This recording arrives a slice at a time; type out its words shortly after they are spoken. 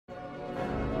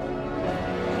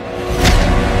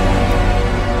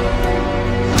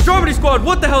Squad,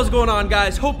 what the hell is going on,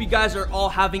 guys? Hope you guys are all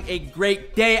having a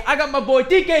great day. I got my boy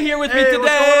DK here with me today.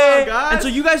 What's going on, guys? And so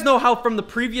you guys know how from the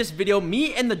previous video,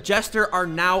 me and the Jester are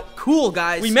now cool,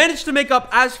 guys. We managed to make up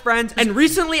as friends, and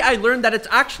recently I learned that it's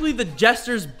actually the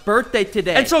Jester's birthday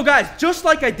today. And so, guys, just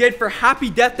like I did for Happy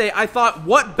Death Day, I thought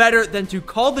what better than to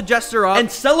call the Jester up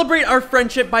and celebrate our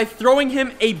friendship by throwing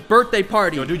him a birthday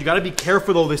party. Yo, dude, you gotta be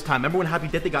careful though this time. Remember when Happy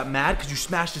Death Day got mad because you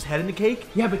smashed his head in the cake?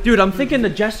 Yeah, but dude, I'm thinking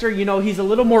the Jester, you know, he's a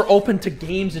little more open to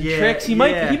games and tricks. He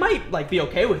might like be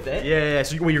okay with it. Yeah.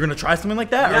 So you're gonna try something like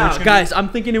that? Yeah, guys, I'm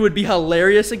thinking it would be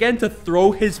hilarious again to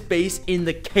throw his face in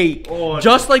the cake,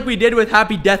 just like we did with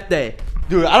Happy Death Day.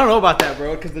 Dude, I don't know about that,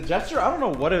 bro, because the Jester, I don't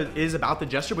know what it is about the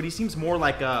Jester, but he seems more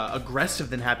like aggressive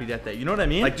than Happy Death Day. You know what I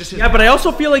mean? Like just yeah, but I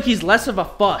also feel like he's less of a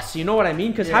fuss. You know what I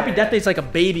mean? Because Happy Death Day is like a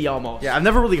baby almost. Yeah, I've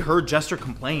never really heard Jester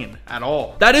complain at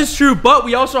all. That is true, but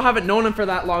we also haven't known him for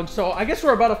that long, so I guess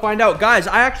we're about to find out. Guys,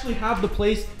 I actually have the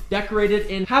place decorated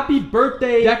in Happy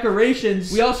Birthday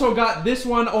decorations. We also got this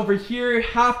one over here,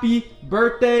 Happy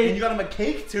Birthday. And you got him a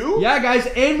cake too? Yeah, guys,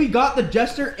 and we got the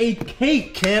Jester a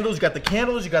cake. Candles, you got the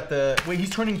candles, you got the... Wait, he's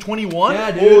turning 21?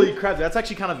 Yeah, dude. Holy crap, that's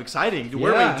actually kind of exciting. Dude,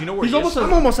 wait, do you know where he is?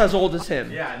 I'm almost as old as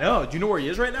him. Yeah, I know. Do you know where he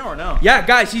is right now or no? Yeah,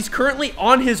 guys, he's currently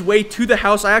on his way to the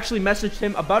house. I actually messaged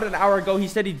him about an hour ago. He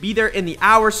said he'd be there in the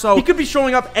hour, so he could be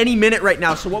showing up any minute right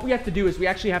now. So what we have to do is we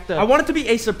actually have to... I want it to be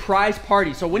a surprise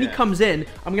party. So when he comes in,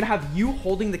 I'm going to have you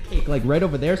holding the cake like right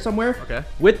over there somewhere,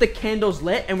 with the candles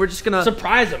lit, and we're just gonna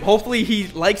surprise him. Hopefully he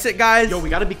likes it, guys. Yo,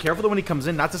 we gotta be careful though when he comes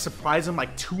in, not to surprise him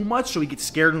like too much so he gets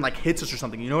scared and like hits us or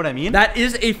something. You know what I mean? That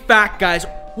is a fact, guys.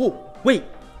 Whoa, wait,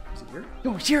 is it here?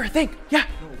 Yo, it's here, I think. Yeah,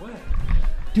 no way.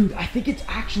 Dude, I think it's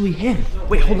actually him.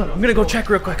 Wait, hold on, I'm gonna go check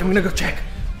real quick. I'm gonna go check.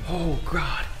 Oh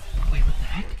god, wait, what the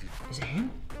heck? Is it him?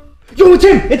 Yo, it's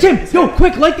him! It's him! Yo,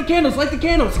 quick, light the candles, light the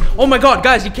candles. Oh my god,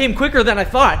 guys, he came quicker than I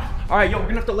thought. All right, yo, we're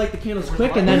gonna have to light the candles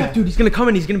quick, and then, dude, he's gonna come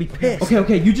in, he's gonna be pissed.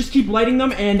 Okay, you just keep lighting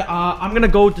them, and I'm gonna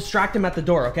go distract him at the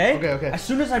door, okay? Okay. As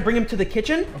soon as I bring him to the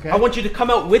kitchen, I want you to come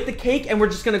out with the cake, and we're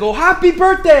just gonna go, Happy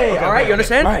Birthday! All right, you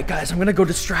understand? All right, guys, I'm gonna go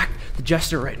distract the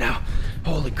Jester right now.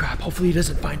 Holy crap, hopefully he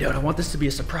doesn't find out. I want this to be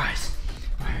a surprise.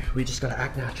 All right, we just gotta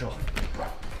act natural.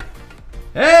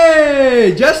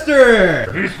 Hey, Jester!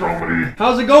 Hey, Stromedy.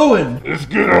 How's it going? It's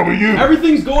good, how about you?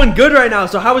 Everything's going good right now,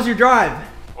 so how was your drive?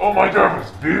 Oh my god,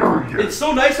 it's very good. It's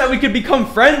so nice that we could become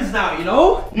friends now, you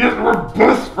know? Yes, we're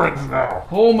best friends now.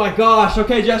 Oh my gosh.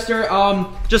 Okay, Jester,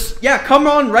 come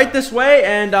on right this way,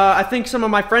 and I think some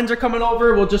of my friends are coming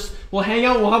over. We'll hang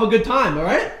out, we'll have a good time, all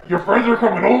right? Your friends are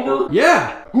coming over?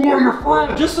 Yeah. Who are your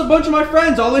friends? Just a bunch of my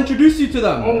friends. I'll introduce you to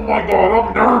them. Oh my god,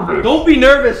 I'm nervous. Don't be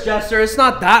nervous, Jester. It's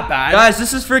not that bad. Guys,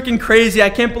 this is freaking crazy. I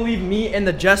can't believe me and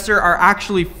the Jester are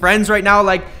actually friends right now.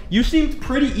 Like, you seemed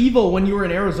pretty evil when you were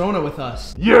in Arizona with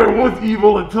us. Yeah, it was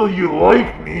evil until you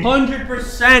liked me.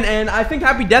 100%, and I think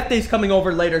Happy Death Day's coming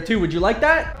over later too. Would you like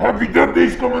that? Happy Death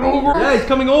Day's coming over? Yeah, he's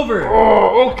coming over.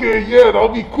 Oh, okay, yeah, that'll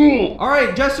be cool. All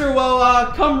right, Jester,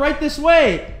 well, come right this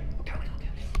way.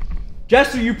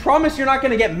 Jester, you promise you're not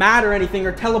gonna get mad or anything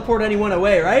or teleport anyone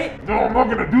away, right? No, I'm not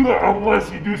gonna do that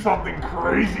unless you do something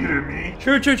crazy to me.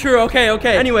 True.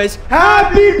 Okay. Anyways,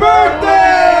 Happy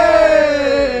Birthday!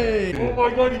 Oh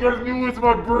my god, you guys knew it's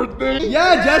my birthday?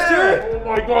 Yeah, Jester! Oh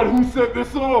my god, who set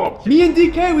this up? Me and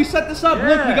DK, we set this up. Yeah.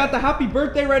 Look, we got the Happy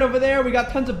Birthday right over there. We got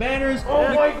tons of banners.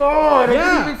 Oh my god, I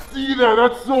didn't even see that.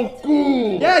 That's so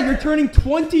cool. Yeah, you're turning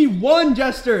 21,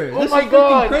 Jester. Oh this my is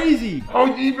god. freaking crazy.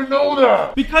 How'd you even know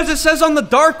that? Because it says on the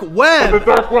dark web. The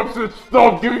dark web said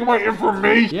stop giving my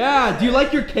information. Yeah, do you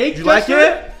like your cake, Did you Jester?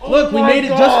 like it? Look, we made it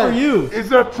just for you. Is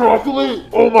that chocolate?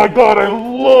 Oh my god, I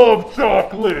love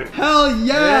chocolate. Hell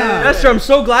yeah. Jester, I'm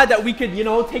so glad that we could, you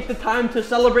know, take the time to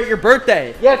celebrate your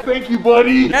birthday. Yeah, thank you,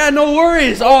 buddy. Yeah, no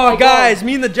worries. Oh, guys,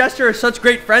 me and the Jester are such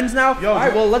great friends now. Yo, all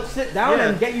right, well, let's sit down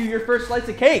and get you your first slice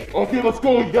of cake. Okay, let's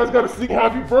go. You guys gotta sing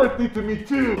happy birthday to me,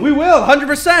 too. We will,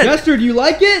 100%. Jester, do you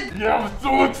like it? Yeah, I'm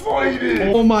so excited.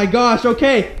 Oh my gosh,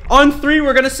 okay. On 3,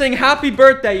 we're gonna sing happy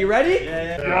birthday. You ready?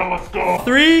 Yeah, let's go.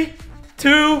 3,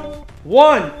 2,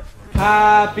 1.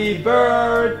 Happy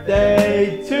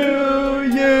birthday to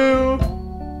you.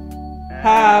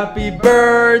 Happy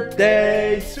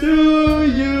birthday to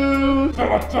you.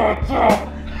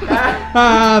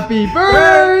 Happy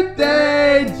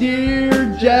birthday,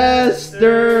 dear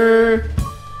Jester.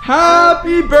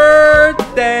 Happy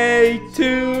birthday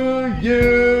to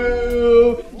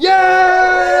you.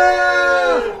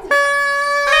 Yeah!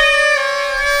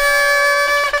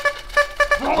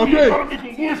 Okay.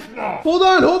 Hold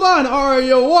on. Are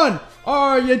you 1?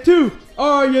 Are you 2?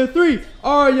 Are you 3?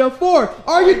 Are you 4?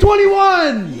 Are you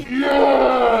 21?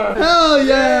 Yeah! Hell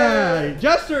yeah!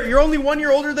 Jester, You're only 1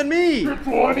 year older than me. You're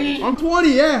 20? I'm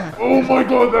 20, yeah. Oh my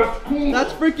god, that's cool.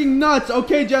 That's freaking nuts.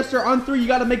 Okay, Jester, on 3, you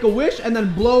gotta make a wish and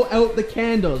then blow out the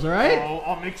candles, all right? Oh,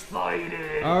 I'm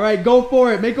excited. All right, go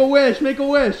for it. Make a wish. Make a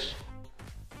wish.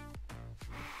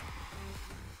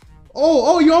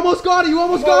 Oh, you almost got it. You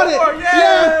almost got it. More,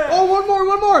 yeah. Oh, one more.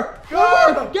 One more.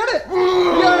 Get it.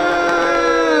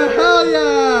 Yeah. Hell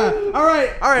yeah. All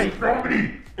right. Hey,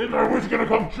 Stromedy, is my wish gonna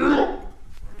come true?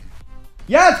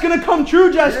 Yeah, it's gonna come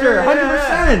true, Jester.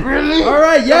 100%. Really? All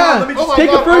right, yeah. On,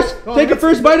 take a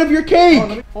first bite of your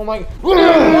cake. Oh my.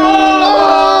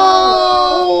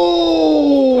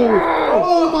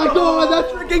 Oh my god,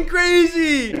 that's freaking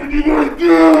crazy. What did you guys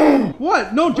do?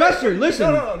 What? No, Jester,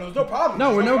 listen. No, no problem.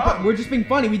 No, we're just being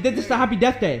funny. We did this to Happy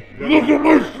Death Day. Look at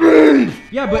my face.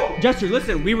 Yeah, but Jester,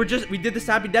 listen. We did this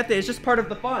to Happy Death Day. It's just part of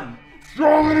the fun.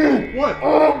 Stromedy. What?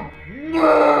 Oh,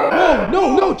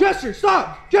 no, Jester,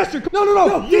 stop. Jester,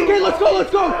 no. DK, let's go.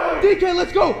 DK,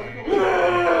 let's go.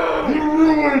 You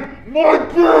ruined my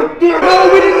birthday. No,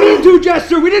 we didn't mean to,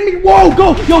 Jester. We didn't mean. Whoa,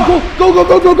 go.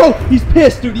 Go. He's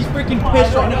pissed, dude. He's freaking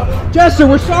pissed right now. Jester,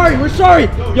 we're sorry.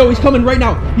 Yo, he's coming right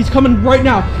now.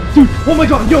 Dude, oh my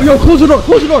god. Yo, close the door. Yo,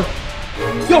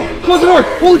 close the door.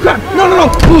 Holy crap. No. Oh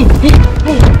god.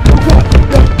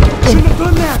 Shouldn't have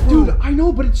done that, dude. I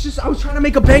know, but it's just I was trying to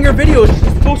make a banger video. It's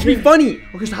supposed to be funny.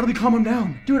 Okay, so how do we calm him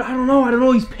down? Dude, I don't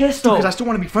know. He's pissed though. Because I still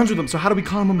want to be friends with him, so how do we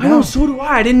calm him I down? know, so do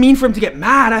I. I didn't mean for him to get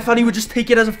mad. I thought he would just take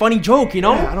it as a funny joke, you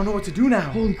know? Yeah, I don't know what to do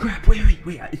now. Holy crap. Wait.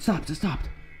 It stopped. I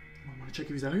want to check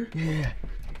if he's out here? Yeah.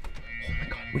 Oh my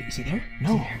god. Wait, is he there?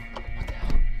 No. What the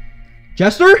hell?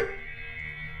 Jester?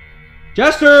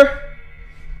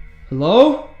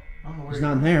 Hello? I don't know where He's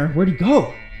not in there. Where'd he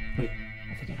go? Wait,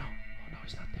 I think I know. Oh no,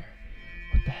 he's not there.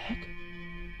 What the heck?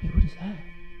 Wait, what is that?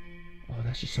 Oh,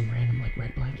 that's just some random like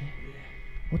red blanket.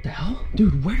 What the hell?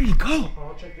 Dude, where did he go?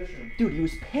 I'll check this room. Dude, he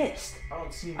was pissed. I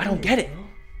don't see him. I don't get it.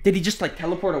 Did he just like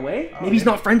teleport away? Maybe he's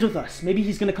not friends with us. Maybe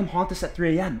he's gonna come haunt us at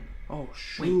 3 a.m. Oh,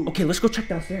 shoot. Wait, okay, let's go check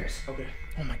downstairs. Okay.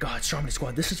 Oh my god, Stromedy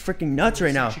Squad, this is freaking nuts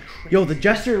right now. Yo, the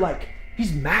Jester, like,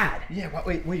 he's mad. Yeah,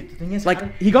 wait. The thing is,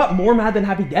 Like, he got more mad than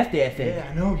Happy Death Day, I think. yeah,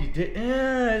 I know you did.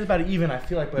 It's about even, I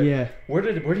feel like, but Yeah. where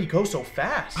did he go so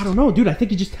fast? I don't know, dude. I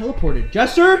think he just teleported.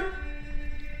 Jester!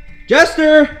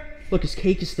 Look, his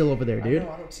cake is still over there, dude.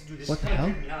 What the hell?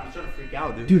 I'm starting to freak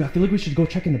out, dude. Dude, I feel like we should go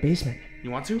check in the basement.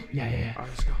 You want to? Yeah. All right,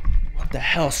 let's go. What the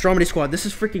hell? Stromedy Squad, this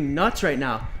is freaking nuts right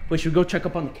now. Wait, should we go check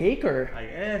up on the cake, or?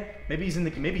 Maybe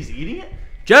he's eating it?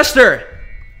 Jester!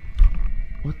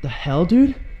 What the hell,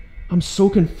 dude? I'm so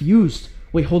confused.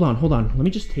 Wait, hold on. Let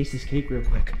me just taste this cake real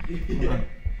quick.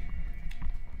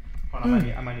 Hold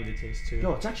on, I might need to taste too.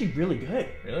 Yo, it's actually really good.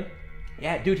 Really?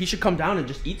 Yeah, dude, he should come down and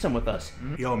just eat some with us.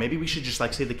 Yo, maybe we should just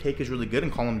like say the cake is really good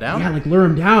and calm him down. Yeah, like lure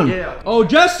him down. Yeah. Oh,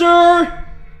 Jester!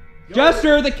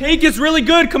 Jester, the cake is really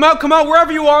good. Come out,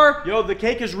 wherever you are. Yo, the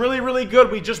cake is really, really good.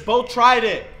 We just both tried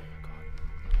it.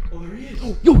 Oh, there he is.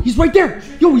 Oh, yo, he's right there.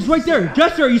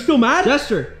 Jester, are you still mad?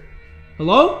 Jester.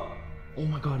 Hello? Oh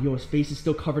my god, yo, his face is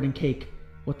still covered in cake.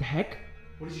 What the heck?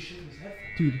 What is he shaking his head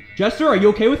for? Dude, Jester, are you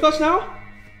okay with us now?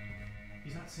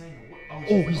 He's not saying a word.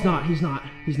 Oh, he's not.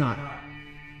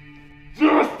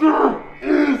 Jester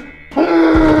is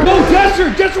No, Jester,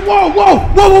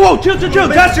 whoa, chill,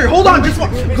 Jester, hold on, just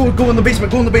go in the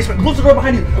basement, close the door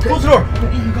behind you, close the door.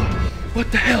 Oh my god,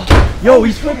 what the hell? Yo,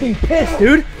 he's freaking pissed,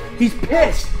 dude, he's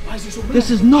pissed. Why is he so mad? This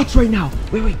is nuts right now.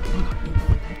 Wait, oh my god,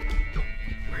 what the heck? Yo,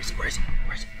 where is he?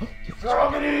 Oh, yo,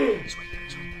 Stromedy! he's right there.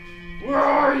 Where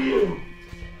are you?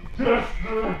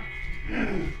 Jester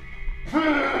is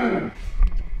pissed.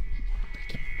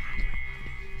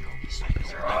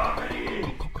 Stromedy! Go,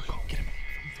 get him.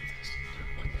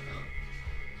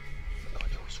 God,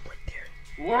 yo, he's right there.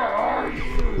 Where are you?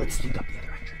 Let's sneak up the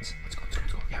other entrance. Let's go.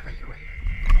 Yeah, right here.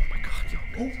 Oh my god, yo,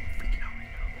 I'm freaking out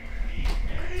right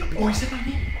now. Oh, he said my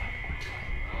name.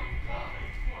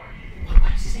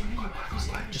 Why is he saying my name?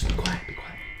 Just be quiet.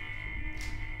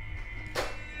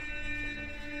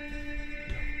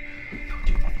 Yo,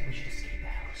 dude, I think we should escape the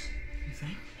house. You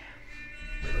think? Yeah.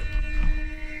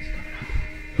 He's coming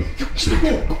up. Yo, he's right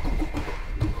there.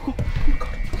 Go.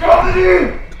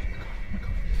 Stromedy!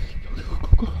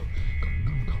 Go.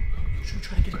 Should we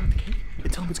try to get him out the cake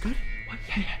and tell him it's good? What?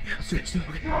 Yeah. Let's do it.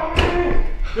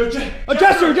 Okay.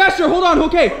 Jester, hold on.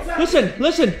 Okay, listen.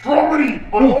 Stromedy,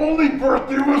 my only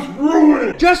birthday was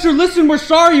ruined! Jester, listen, we're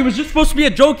sorry. It was just supposed to be a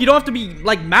joke. You don't have to be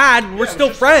like mad. We're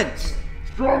still friends.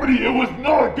 Stromedy, it was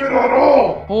not good at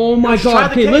all! Oh my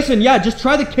god. Okay, listen. Yeah, just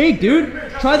try the cake, dude.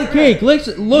 Try the cake.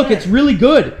 Listen, look, it's really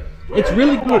good. It's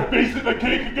really My good. face in the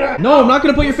cake again? No, I'm not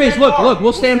gonna put your face. Look.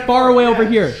 We'll stand far away over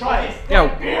here. Try it.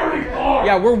 Yeah. Very far!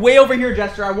 Yeah, we're way over here,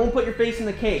 Jester. I won't put your face in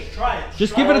the cake. Try it.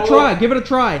 Just give it a try. Give it a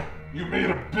try. You made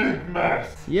a big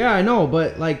mess. Yeah, I know,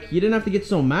 but like you didn't have to get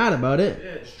so mad about it.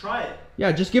 Yeah, just try it.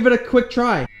 Yeah, just give it a quick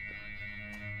try.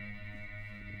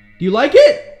 Do you like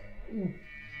it?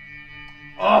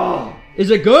 Oh, Is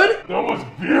it good? that was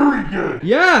very good.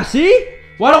 Yeah, see?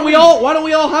 Why don't we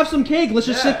all have some cake? Let's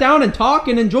just sit down and talk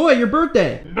and enjoy your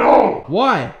birthday. No.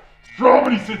 Why?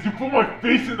 Stromedy, since you put my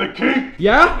face in the cake,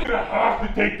 Yeah? I'm gonna have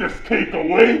to take this cake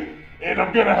away, and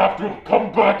I'm gonna have to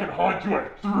come back and haunt you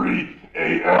at 3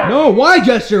 a.m. No, why,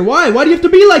 Jester? Why? Why do you have to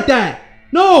be like that?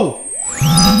 No!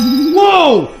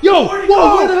 Whoa! Yo!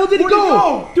 Whoa! Where the hell did he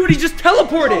go? Dude, he just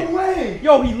teleported. No way.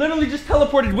 Yo, he literally just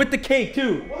teleported with the cake,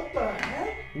 too. What the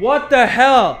heck? What the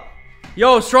hell?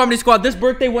 Yo, Stromedy Squad, this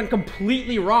birthday went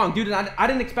completely wrong. Dude, and I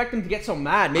didn't expect him to get so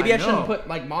mad. Maybe I shouldn't put,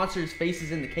 like, monsters'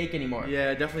 faces in the cake anymore.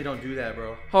 Yeah, definitely don't do that,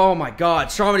 bro. Oh my god,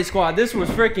 Stromedy Squad, this was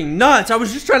freaking nuts. I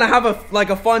was just trying to have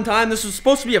a fun time. This was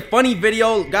supposed to be a funny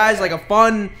video, guys, like a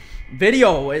fun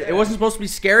video. It wasn't supposed to be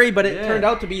scary, but it turned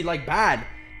out to be, like, bad.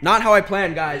 Not how I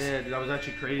planned, guys. Yeah, that was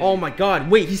actually crazy. Oh my god.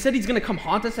 Wait, he said he's gonna come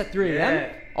haunt us at 3 a.m.?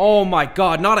 Yeah. Oh my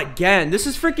god, not again. This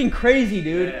is freaking crazy,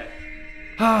 dude. Yeah.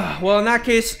 Well, in that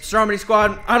case, Stromedy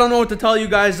Squad, I don't know what to tell you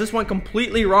guys. This went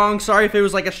completely wrong. Sorry if it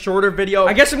was like a shorter video.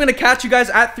 I guess I'm gonna catch you guys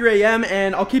at 3 a.m.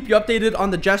 and I'll keep you updated on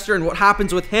the Jester and what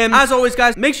happens with him. As always,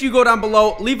 guys, make sure you go down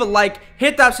below, leave a like,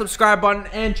 hit that subscribe button,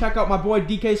 and check out my boy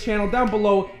DK's channel down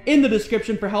below in the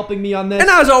description for helping me on this. And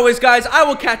as always, guys, I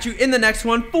will catch you in the next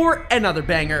one for another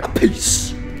banger.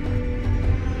 Peace.